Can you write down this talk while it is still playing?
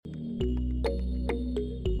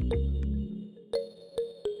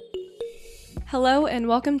Hello and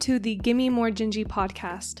welcome to the Gimme More Gingy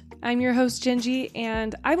podcast. I'm your host Gingy,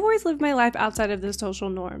 and I've always lived my life outside of the social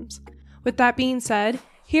norms. With that being said,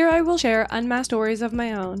 here I will share unmasked stories of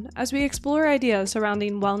my own as we explore ideas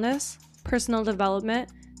surrounding wellness, personal development,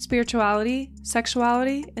 spirituality,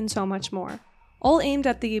 sexuality, and so much more. All aimed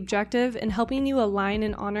at the objective in helping you align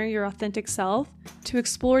and honor your authentic self, to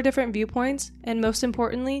explore different viewpoints, and most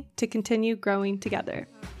importantly, to continue growing together.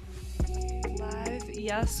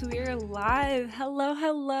 Yes, we are live.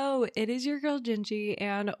 Hello. It is your girl Gingy,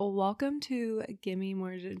 and welcome to Gimme More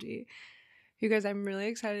Gingy. You guys, I'm really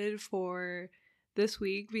excited for this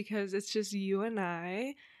week because it's just you and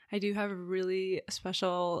I. I do have really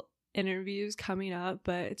special interviews coming up,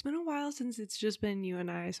 but it's been a while since it's just been you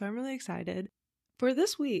and I, so I'm really excited. For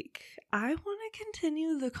this week, I want to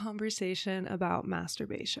continue the conversation about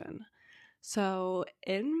masturbation. So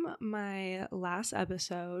in my last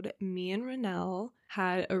episode, me and Renelle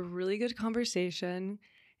had a really good conversation,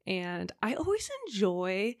 and I always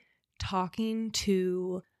enjoy talking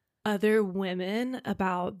to other women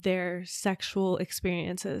about their sexual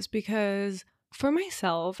experiences because for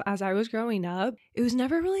myself, as I was growing up, it was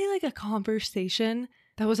never really like a conversation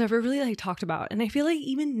that was ever really like talked about. And I feel like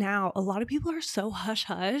even now, a lot of people are so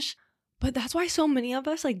hush-hush, but that's why so many of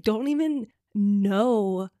us like don't even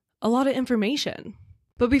know a lot of information.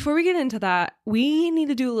 But before we get into that, we need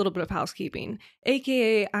to do a little bit of housekeeping,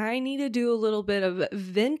 aka I need to do a little bit of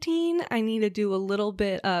venting. I need to do a little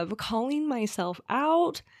bit of calling myself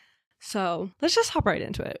out. So let's just hop right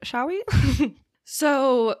into it, shall we?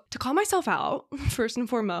 So to call myself out, first and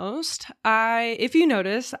foremost, if you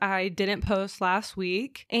notice, I didn't post last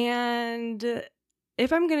week, and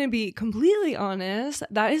if I'm going to be completely honest,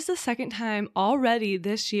 that is the second time already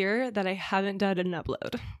this year that I haven't done an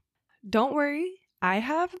upload. Don't worry, I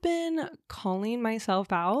have been calling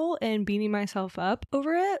myself out and beating myself up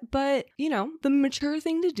over it, but the mature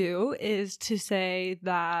thing to do is to say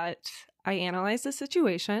that I analyzed the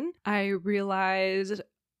situation, I realized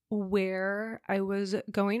where I was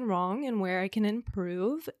going wrong and where I can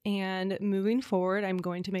improve, and moving forward, I'm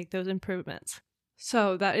going to make those improvements.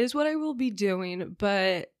 So that is what I will be doing,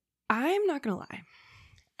 but I'm not gonna lie.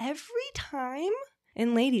 Every time,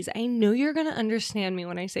 and ladies, I know you're gonna understand me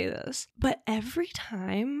when I say this, but every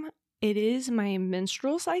time it is my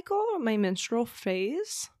menstrual cycle, my menstrual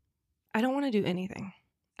phase, I don't want to do anything.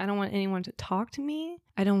 I don't want anyone to talk to me.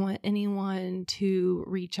 I don't want anyone to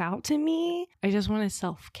reach out to me. I just want to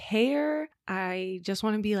self-care. I just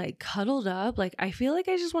want to be like cuddled up. Like I feel like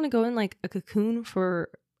I just want to go in like a cocoon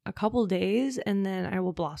for a couple days and then I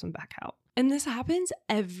will blossom back out. And this happens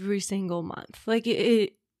every single month. Like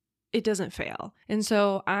it doesn't fail. And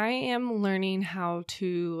so I am learning how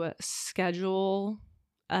to schedule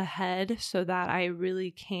ahead so that I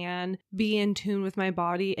really can be in tune with my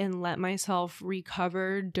body and let myself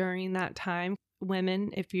recover during that time.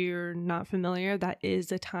 Women, if you're not familiar, that is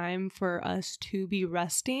a time for us to be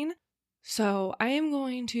resting. So I am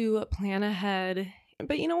going to plan ahead.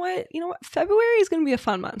 But you know what? February is going to be a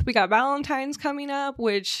fun month. We got Valentines coming up,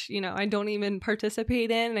 which, I don't even participate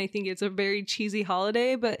in. And I think it's a very cheesy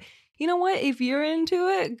holiday. But you know what? If you're into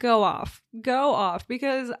it, go off,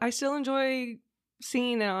 because I still enjoy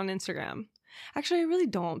seeing it on Instagram. Actually, I really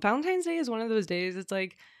don't. Valentine's Day is one of those days. It's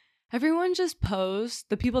like everyone just posts,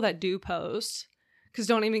 the people that do post, because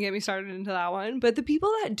don't even get me started into that one. But the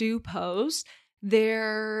people that do post,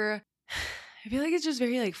 I feel like it's just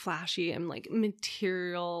very like flashy and like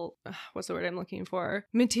material. What's the word I'm looking for?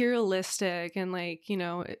 Materialistic, and like,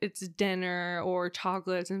 it's dinner or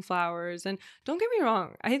chocolates and flowers. And don't get me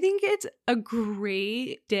wrong, I think it's a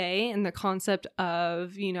great day in the concept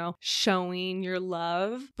of, showing your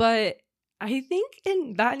love. But I think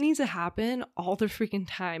that needs to happen all the freaking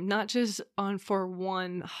time, not just for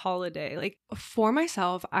one holiday. Like for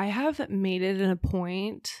myself, I have made it a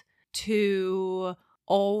point to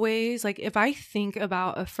always, like, if I think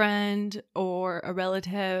about a friend or a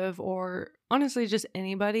relative or honestly just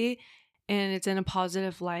anybody and it's in a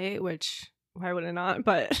positive light, which why would it not,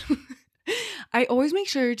 but I always make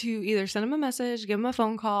sure to either send them a message, give them a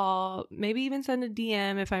phone call, maybe even send a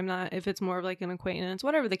DM if it's more of like an acquaintance,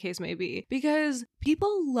 whatever the case may be, because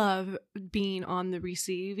people love being on the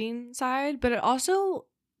receiving side, but it also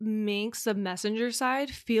makes the messenger side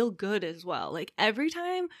feel good as well. Like every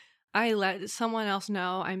time I let someone else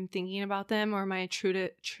know I'm thinking about them, or my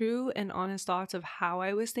true and honest thoughts of how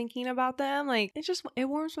I was thinking about them, like it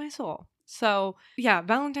warms my soul. So yeah,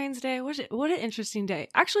 Valentine's Day, what an interesting day.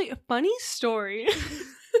 Actually, a funny story.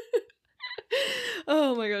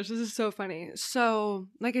 Oh my gosh, this is so funny. So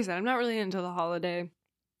like I said, I'm not really into the holiday.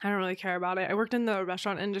 I don't really care about it. I worked in the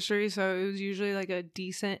restaurant industry, so it was usually like a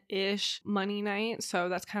decent-ish money night. So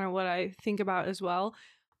that's kind of what I think about as well.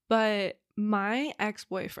 But my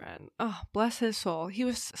ex-boyfriend, oh, bless his soul, he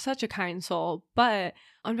was such a kind soul. But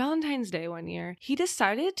on Valentine's Day one year, he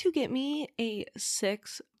decided to get me a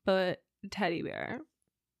 6-foot teddy bear.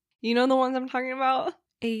 You know the ones I'm talking about?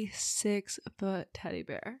 A 6-foot teddy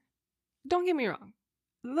bear. Don't get me wrong.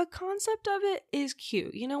 The concept of it is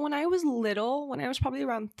cute. You know, when I was little, when I was probably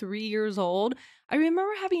around 3 years old, I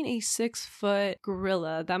remember having a 6-foot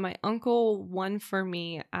gorilla that my uncle won for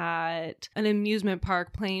me at an amusement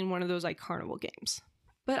park playing one of those like carnival games.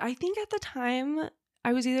 But I think at the time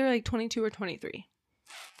I was either like 22 or 23.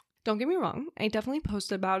 Don't get me wrong. I definitely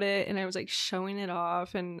posted about it and I was like showing it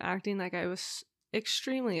off and acting like I was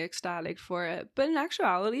extremely ecstatic for it. But in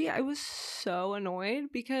actuality, I was so annoyed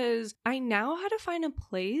because I now had to find a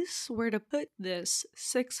place where to put this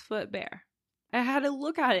 6-foot bear. I had to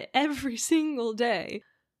look at it every single day.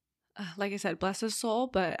 Like I said, bless his soul,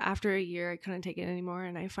 but after a year, I couldn't take it anymore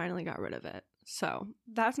and I finally got rid of it. So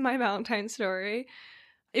that's my Valentine's story.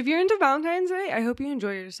 If you're into Valentine's Day, I hope you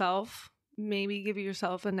enjoy yourself. Maybe give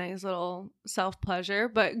yourself a nice little self-pleasure.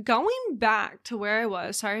 But going back to where I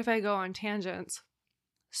was, sorry if I go on tangents.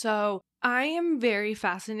 So I am very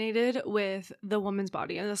fascinated with the woman's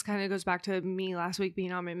body. And this kind of goes back to me last week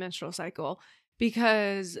being on my menstrual cycle,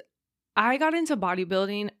 because I got into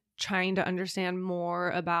bodybuilding trying to understand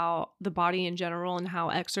more about the body in general and how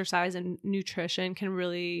exercise and nutrition can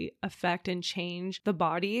really affect and change the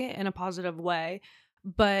body in a positive way.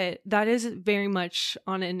 But that is very much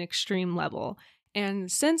on an extreme level.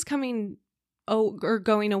 And since going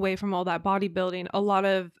away from all that bodybuilding, a lot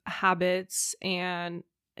of habits and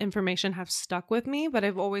information have stuck with me, but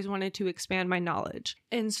I've always wanted to expand my knowledge.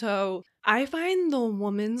 And so I find the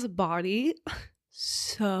woman's body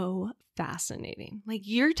so fascinating. Like,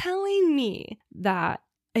 you're telling me that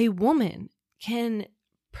a woman can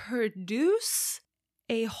produce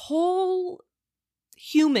a whole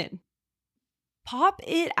human, pop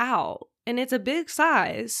it out, and it's a big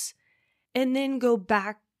size, and then go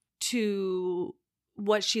back to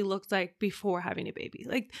what she looked like before having a baby.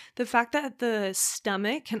 Like, the fact that the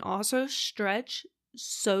stomach can also stretch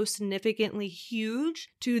so significantly huge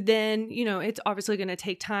to then, you know, it's obviously going to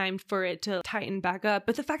take time for it to tighten back up.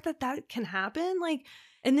 But the fact that that can happen, like,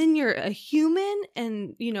 and then you're a human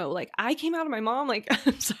and, you know, like, I came out of my mom, like,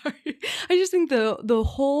 I'm sorry. I just think the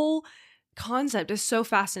whole concept is so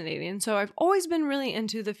fascinating. And so I've always been really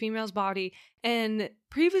into the female's body. And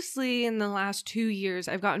previously in the last 2 years,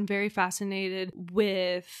 I've gotten very fascinated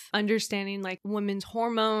with understanding like women's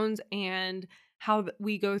hormones and how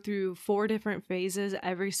we go through 4 different phases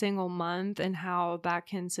every single month and how that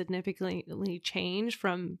can significantly change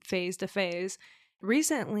from phase to phase.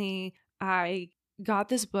 Recently, I got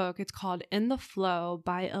this book. It's called In the Flow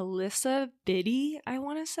by Alyssa Biddy, I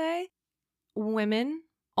want to say. Women,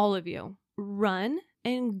 all of you, run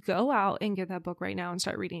and go out and get that book right now and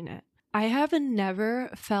start reading it. I have never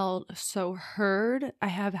felt so heard. I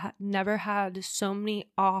have never had so many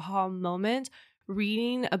aha moments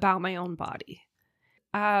reading about my own body.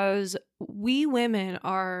 As we women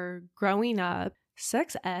are growing up,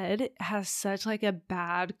 sex ed has such like a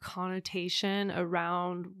bad connotation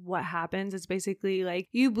around what happens. It's basically like,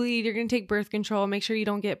 you bleed, you're going to take birth control, make sure you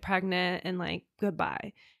don't get pregnant, and like,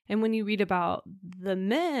 goodbye. And when you read about the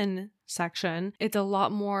men section, it's a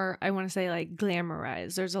lot more, I want to say, like,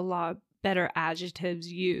 glamorized. There's a lot better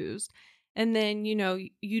adjectives used. And then, you know,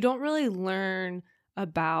 you don't really learn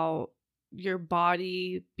about your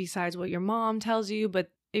body besides what your mom tells you.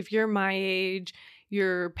 But if you're my age,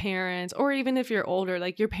 your parents, or even if you're older,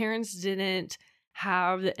 like, your parents didn't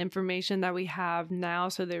have the information that we have now.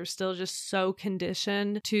 So they're still just so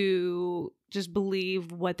conditioned to just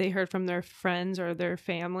believe what they heard from their friends or their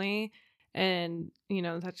family. And, you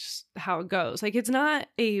know, that's just how it goes. Like, it's not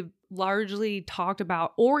a largely talked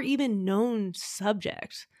about or even known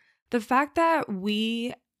subject. The fact that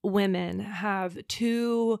we women have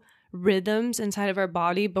 2 rhythms inside of our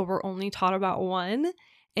body, but we're only taught about one.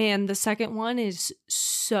 And the second one is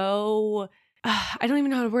so, I don't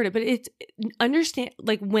even know how to word it, but it's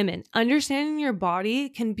women, understanding your body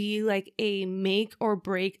can be like a make or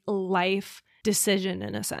break life decision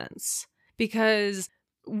in a sense, because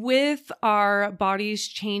with our bodies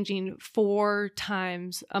changing 4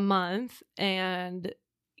 times a month, and,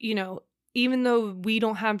 you know, even though we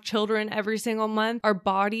don't have children every single month, our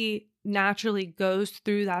body naturally goes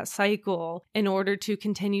through that cycle in order to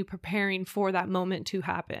continue preparing for that moment to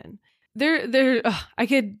happen. I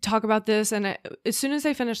could talk about this, and as soon as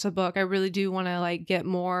I finish the book, I really do want to like get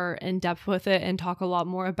more in depth with it and talk a lot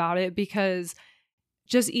more about it, because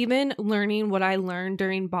just even learning what I learned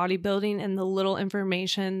during bodybuilding and the little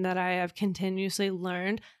information that I have continuously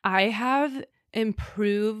learned, I have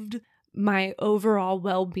improved my overall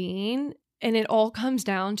well-being. And it all comes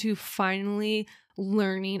down to finally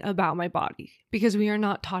learning about my body, because we are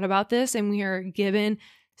not taught about this, and we are given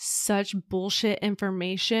such bullshit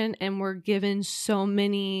information, and we're given so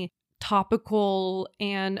many topical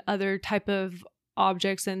and other type of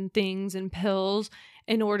objects and things and pills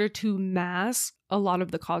in order to mask a lot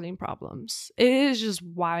of the causing problems. It is just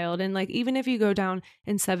wild. And like, even if you go down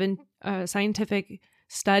in scientific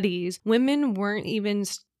studies, women weren't even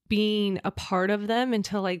being a part of them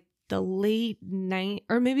until like the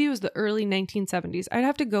or maybe it was the early 1970s. I'd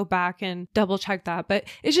have to go back and double check that, but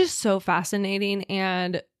it's just so fascinating.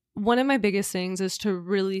 And one of my biggest things is to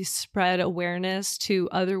really spread awareness to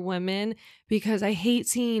other women, because I hate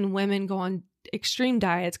seeing women go on extreme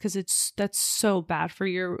diets, because that's so bad for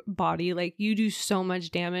your body. Like, you do so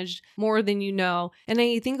much damage, more than you know. And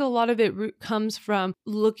I think a lot of it comes from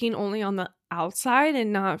looking only on the outside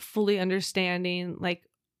and not fully understanding like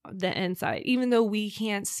the inside. Even though we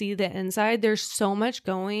can't see the inside, there's so much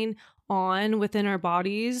going on within our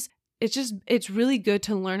bodies. It's really good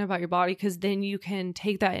to learn about your body, because then you can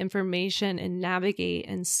take that information and navigate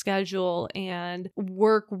and schedule and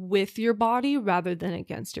work with your body rather than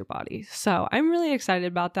against your body. So I'm really excited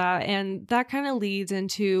about that. And that kind of leads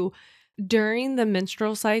into during the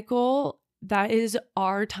menstrual cycle. That is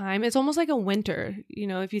our time. It's almost like a winter. You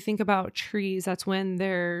know, if you think about trees, that's when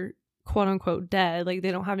they're quote unquote dead, like they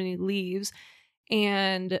don't have any leaves.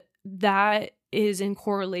 And that is in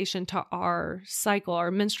correlation to our cycle, our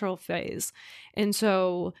menstrual phase. And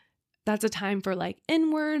so that's a time for like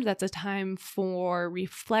inward, that's a time for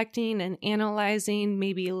reflecting and analyzing,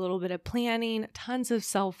 maybe a little bit of planning, tons of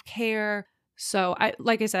self-care. So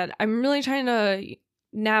like I said, I'm really trying to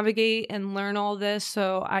navigate and learn all this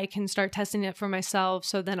so I can start testing it for myself.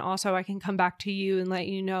 So then also I can come back to you and let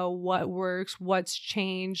you know what works, what's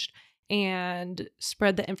changed, and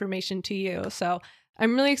spread the information to you. So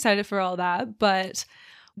I'm really excited for all that. But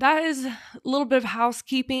that is a little bit of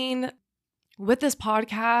housekeeping with this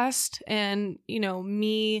podcast. And, you know,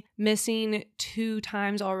 me missing 2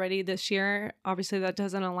 times already this year, obviously that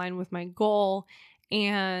doesn't align with my goal.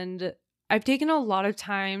 And I've taken a lot of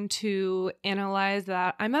time to analyze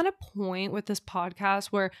that I'm at a point with this podcast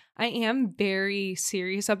where I am very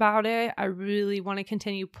serious about it. I really want to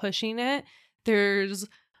continue pushing it. There's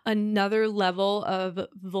another level of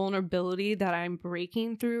vulnerability that I'm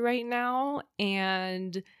breaking through right now.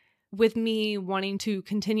 And with me wanting to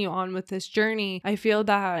continue on with this journey, I feel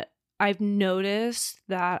that I've noticed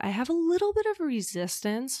that I have a little bit of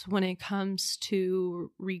resistance when it comes to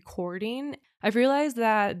recording. I've realized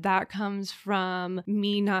that that comes from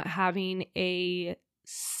me not having a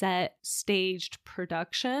set staged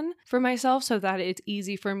production for myself, so that it's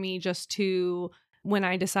easy for me just to, when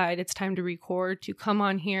I decide it's time to record, to come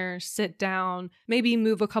on here, sit down, maybe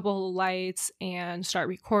move a couple of lights and start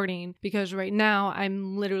recording. Because right now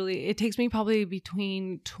it takes me probably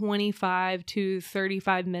between 25 to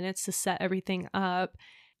 35 minutes to set everything up.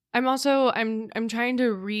 I'm trying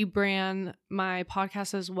to rebrand my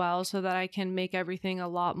podcast as well, so that I can make everything a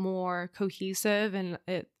lot more cohesive and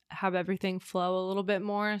have everything flow a little bit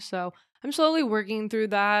more. So I'm slowly working through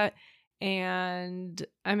that. And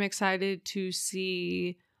I'm excited to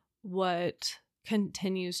see what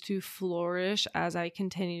continues to flourish as I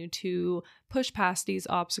continue to push past these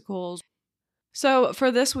obstacles. So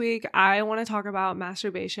for this week, I want to talk about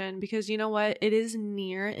masturbation, because you know what? It is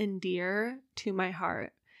near and dear to my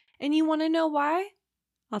heart. And you want to know why?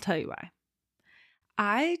 I'll tell you why.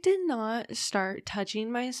 I did not start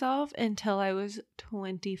touching myself until I was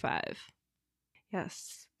 25.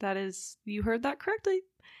 Yes, you heard that correctly.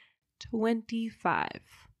 25.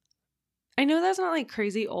 I know that's not like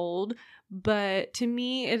crazy old, but to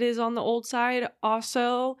me it is on the old side.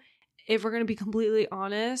 Also, if we're going to be completely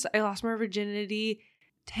honest, I lost my virginity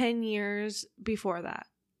 10 years before that.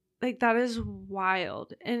 Like, that is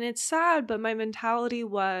wild. And it's sad, but my mentality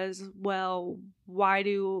was, well, why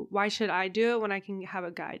should I do it when I can have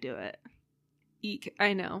a guy do it? Eek.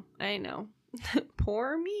 I know.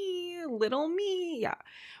 Poor me, little me. Yeah,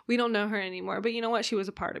 we don't know her anymore, but you know what? She was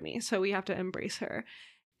a part of me, so we have to embrace her.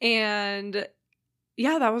 And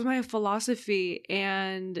yeah, that was my philosophy.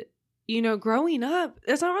 And, you know, growing up,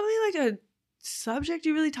 it's not really like a subject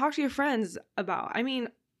you really talk to your friends about. I mean,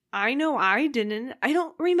 I know I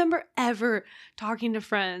don't remember ever talking to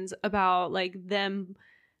friends about like them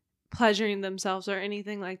pleasuring themselves or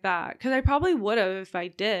anything like that, because I probably would have if I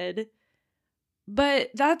did. But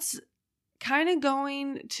that's kind of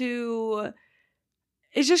going to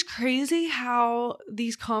it's just crazy how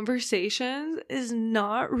these conversations is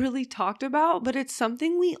not really talked about, but it's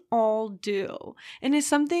something we all do. And it's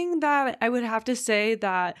something that I would have to say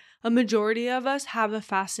that a majority of us have a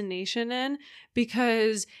fascination in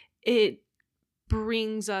because it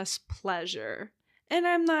brings us pleasure. And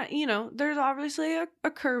I'm not, there's obviously a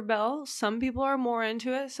curveball. Some people are more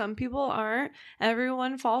into it. Some people aren't.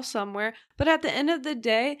 Everyone falls somewhere. But at the end of the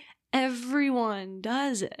day, everyone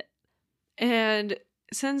does it. And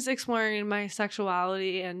since exploring my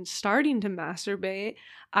sexuality and starting to masturbate,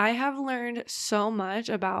 I have learned so much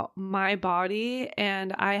about my body,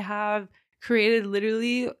 and I have created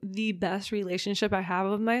literally the best relationship I have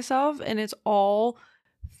with myself. And it's all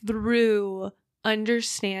through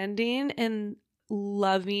understanding and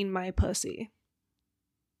loving my pussy.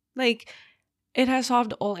 Like, it has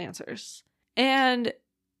solved all answers. And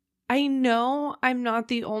I know I'm not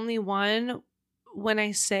the only one when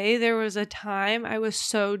I say there was a time I was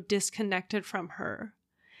so disconnected from her.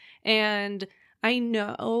 And I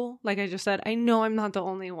know, like I just said, I know I'm not the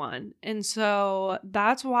only one. And so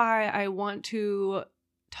that's why I want to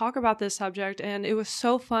talk about this subject. And it was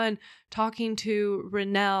so fun talking to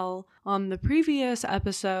Renelle on the previous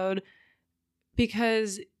episode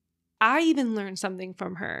because I even learned something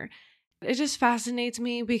from her. It just fascinates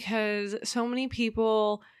me because so many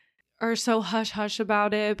people are so hush-hush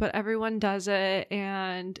about it, but everyone does it,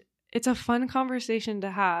 and it's a fun conversation to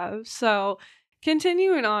have. So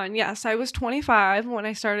continuing on, yes, I was 25 when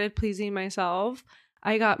I started pleasing myself.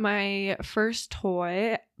 I got my first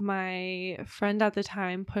toy. My friend at the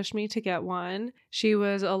time pushed me to get one. She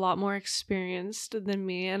was a lot more experienced than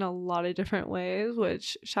me in a lot of different ways,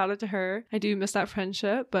 which shout out to her. I do miss that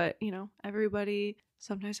friendship, but everybody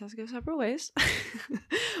sometimes has to go separate ways.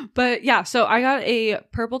 But yeah, so I got a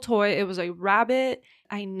purple toy. It was a rabbit.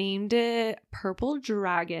 I named it Purple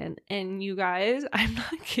Dragon. And you guys, I'm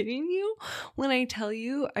not kidding you when I tell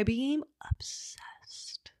you I became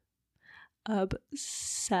obsessed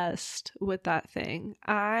with that thing.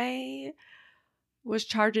 I was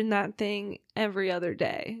charging that thing every other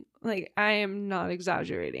day. Like, I am not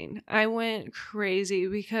exaggerating. I went crazy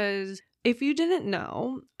because if you didn't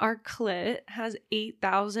know, our clit has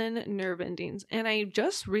 8,000 nerve endings. And I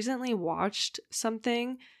just recently watched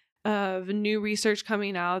something of new research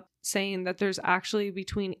coming out saying that there's actually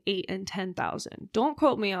between 8 and 10,000. Don't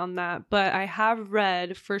quote me on that, but I have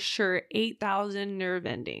read for sure 8,000 nerve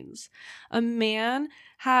endings. A man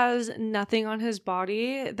has nothing on his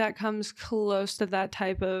body that comes close to that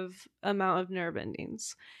type of amount of nerve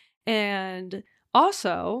endings. And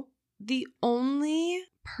also, the only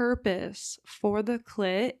purpose for the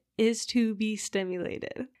clit is to be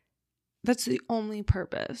stimulated. That's the only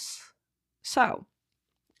purpose. So,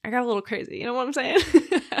 I got a little crazy, you know what I'm saying?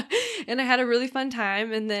 And I had a really fun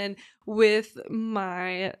time. And then with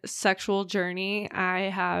my sexual journey, I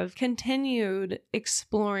have continued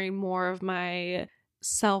exploring more of my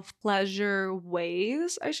self-pleasure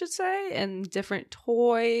ways, I should say, and different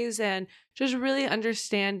toys, and just really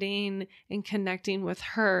understanding and connecting with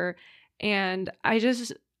her. And I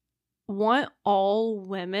just want all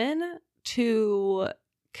women to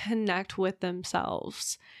connect with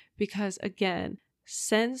themselves because, again,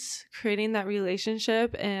 since creating that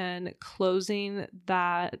relationship and closing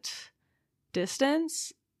that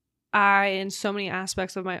distance, I, in so many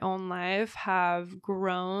aspects of my own life, have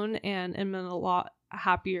grown and am in a lot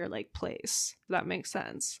happier place. If that makes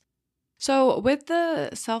sense. So with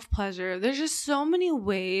the self-pleasure, there's just so many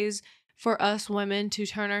ways for us women to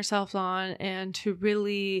turn ourselves on and to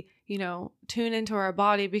really, tune into our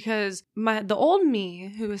body, because the old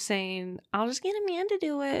me who was saying, I'll just get a man to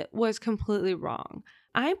do it, was completely wrong.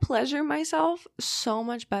 I pleasure myself so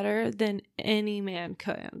much better than any man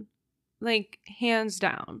can, hands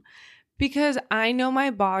down, because I know my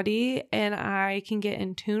body and I can get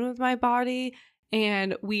in tune with my body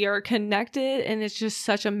and we are connected, and it's just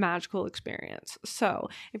such a magical experience. So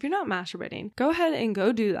if you're not masturbating, go ahead and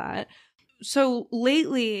go do that. So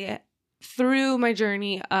lately, through my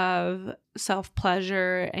journey of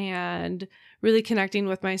self-pleasure and really connecting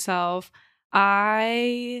with myself,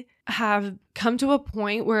 I have come to a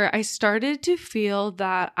point where I started to feel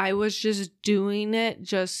that I was just doing it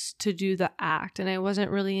just to do the act, and I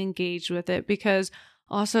wasn't really engaged with it, because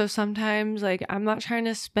also sometimes I'm not trying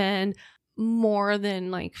to spend more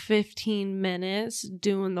than 15 minutes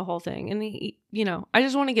doing the whole thing, and I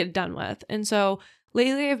just want to get it done with. And so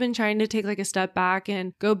lately I've been trying to take a step back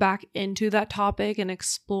and go back into that topic and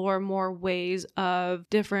explore more ways of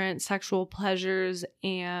different sexual pleasures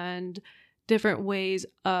and different ways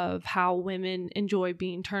of how women enjoy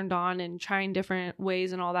being turned on and trying different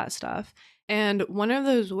ways and all that stuff. And one of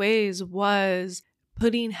those ways was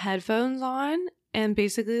putting headphones on and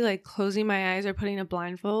basically like closing my eyes or putting a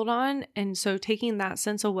blindfold on. And so taking that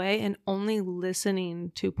sense away and only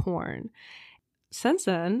listening to porn. Since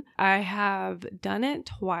then, I have done it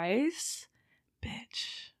twice.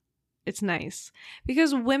 Bitch. It's nice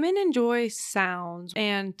because women enjoy sounds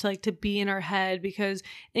and to be in our head, because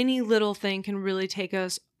any little thing can really take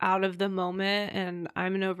us out of the moment, and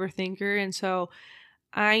I'm an overthinker, and so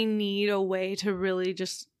I need a way to really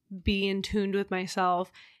just be in tune with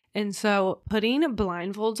myself. And so putting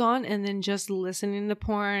blindfolds on and then just listening to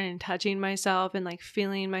porn and touching myself and like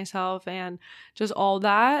feeling myself and just all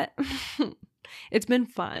that, it's been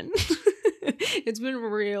fun. It's been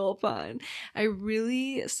real fun. I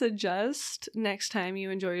really suggest next time you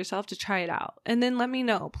enjoy yourself to try it out. And then let me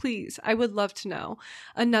know, please. I would love to know.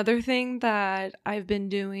 Another thing that I've been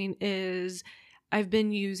doing is I've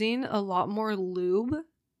been using a lot more lube,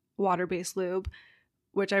 water-based lube,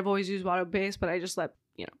 which I've always used water-based, but I just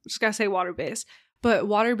just gotta say water-based. But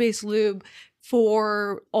water-based lube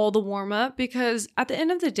for all the warm-up, because at the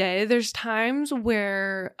end of the day, there's times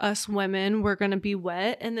where us women, we're going to be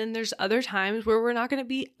wet, and then there's other times where we're not going to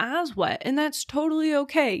be as wet, and that's totally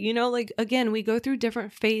okay. Again, we go through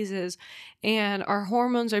different phases, and our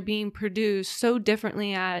hormones are being produced so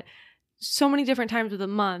differently at so many different times of the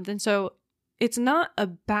month, and so it's not a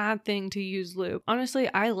bad thing to use lube. Honestly,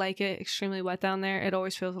 I like it extremely wet down there. It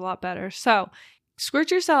always feels a lot better. So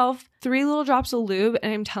squirt yourself 3 little drops of lube,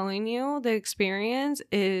 and I'm telling you, the experience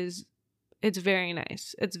it's very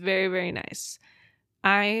nice. It's very, very nice.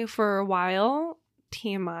 I, for a while,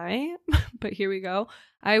 TMI, but here we go,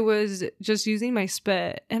 I was just using my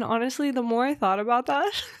spit. And honestly, the more I thought about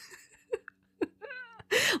that,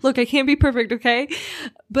 look, I can't be perfect, okay?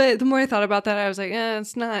 But the more I thought about that, I was like,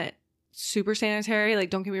 it's not super sanitary.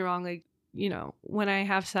 Like, don't get me wrong. Like, when I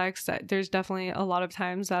have sex, there's definitely a lot of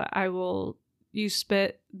times that I will use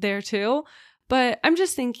spit there too. But I'm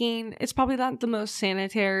just thinking it's probably not the most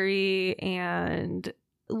sanitary, and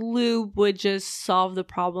lube would just solve the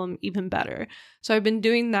problem even better. So I've been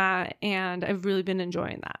doing that, and I've really been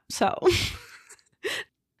enjoying that.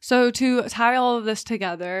 So to tie all of this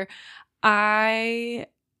together, I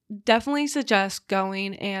definitely suggest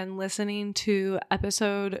going and listening to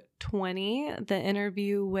episode 20, the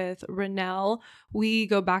interview with Renelle. We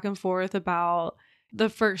go back and forth about the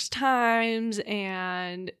first times,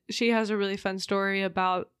 and she has a really fun story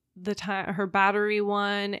about the time her battery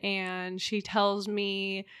won, and she tells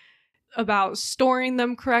me about storing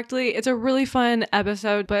them correctly. It's a really fun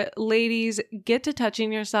episode, but ladies, get to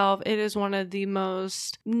touching yourself. It is one of the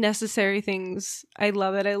most necessary things. I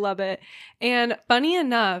love it. I love it. And funny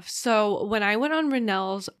enough, so when I went on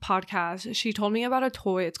Renelle's podcast, she told me about a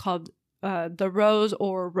toy. It's called the Rose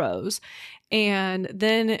or Rose. And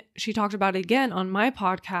then she talked about it again on my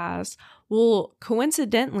podcast. Well,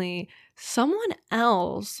 coincidentally, someone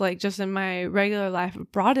else, just in my regular life,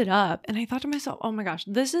 brought it up. And I thought to myself, oh my gosh,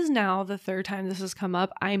 this is now the 3rd time this has come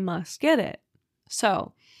up. I must get it.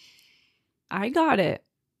 So I got it.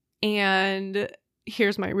 And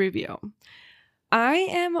here's my review. I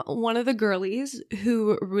am one of the girlies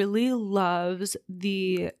who really loves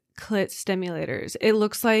the clit stimulators. It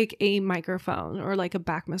looks like a microphone or like a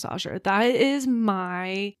back massager. That is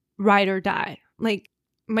my ride or die,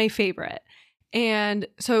 my favorite. And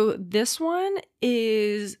so this one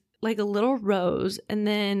is like a little rose, and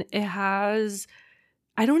then it has,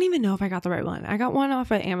 I don't even know if I got the right one. I got one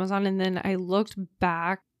off of Amazon, and then I looked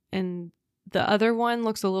back and the other one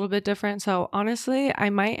looks a little bit different. So honestly, I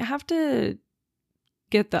might have to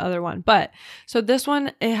get the other one. But so this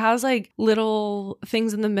one, it has little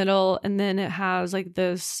things in the middle, and then it has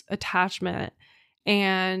this attachment,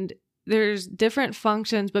 and there's different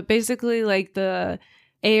functions, but basically the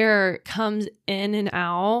air comes in and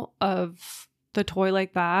out of the toy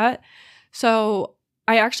like that. So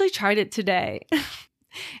I actually tried it today,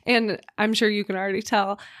 and I'm sure you can already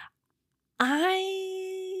tell,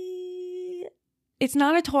 it's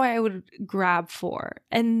not a toy I would grab for.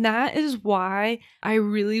 And that is why I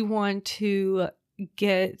really want to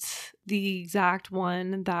get the exact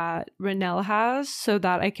one that Renelle has, so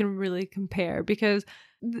that I can really compare. Because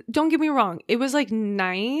don't get me wrong, it was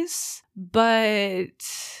nice, but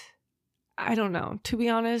I don't know. To be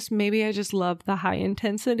honest, maybe I just love the high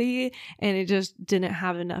intensity, and it just didn't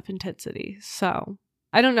have enough intensity. So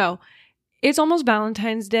I don't know. It's almost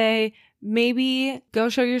Valentine's Day. Maybe go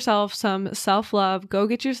show yourself some self-love. Go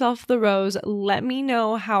get yourself the rose. Let me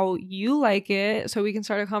know how you like it so we can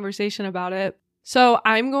start a conversation about it. So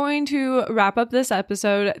I'm going to wrap up this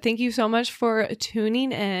episode. Thank you so much for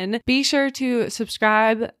tuning in. Be sure to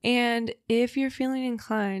subscribe. And if you're feeling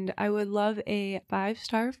inclined, I would love a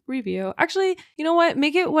 5-star review. Actually, you know what?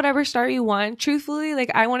 Make it whatever star you want. Truthfully,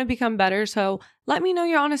 like, I want to become better. So let me know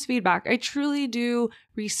your honest feedback. I truly do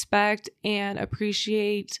respect and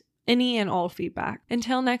appreciate any and all feedback.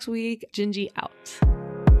 Until next week, Gingy out.